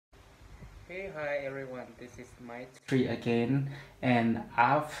Hey, hi everyone, this is my tree again, and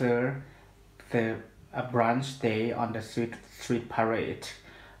after the brunch day on the street parade,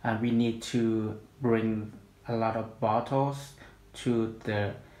 we need to bring a lot of bottles to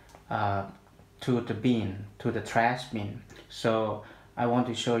the bin, to the trash bin. So I want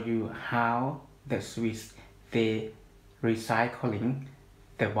to show you how the Swiss they recycling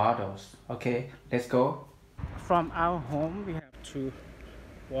the bottles. Okay, let's go. From our home, we have to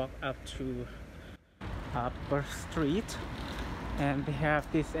walk up to Upper Street, and we have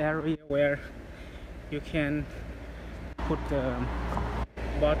this area where you can put the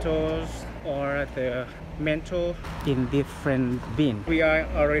bottles or the menthol in different bins. We are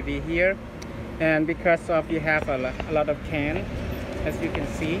already here, and because of we have a lot of cans, as you can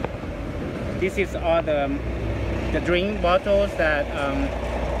see, this is all the drink bottles that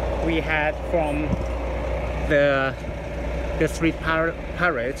we had from the street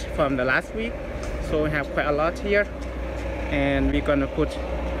parade from the last week. So we have quite a lot here, and we're gonna put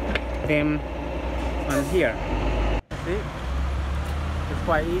them on here. See, it's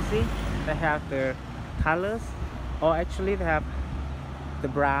quite easy. They have the colors, or actually they have the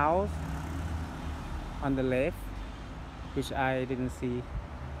browns on the left, which I didn't see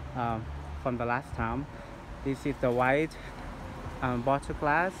from the last time. This is the white bottle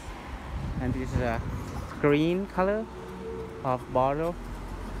glass, and this is a green color of bottle.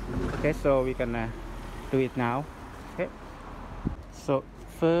 Okay, so we're gonna do it now. Okay, so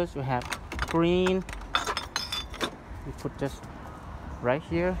first we have green. We put just right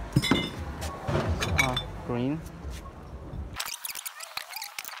here. Green.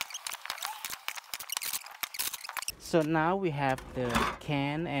 So now we have the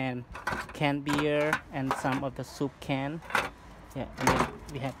can and canned beer and some of the soup can. Yeah, and then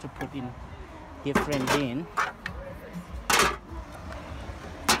we have to put in different bin.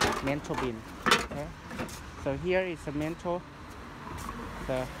 Menthol bin. Okay, so here is a menthol.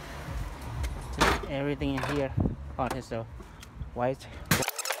 So everything in here. Oh, there's a white.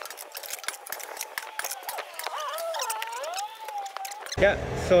 Yeah,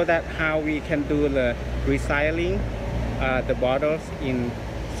 so that's how we can do the recycling the bottles in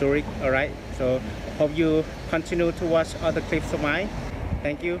Zurich. All right, so hope you continue to watch other clips of mine.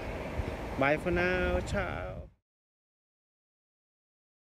 Thank you. Bye for now. Ciao.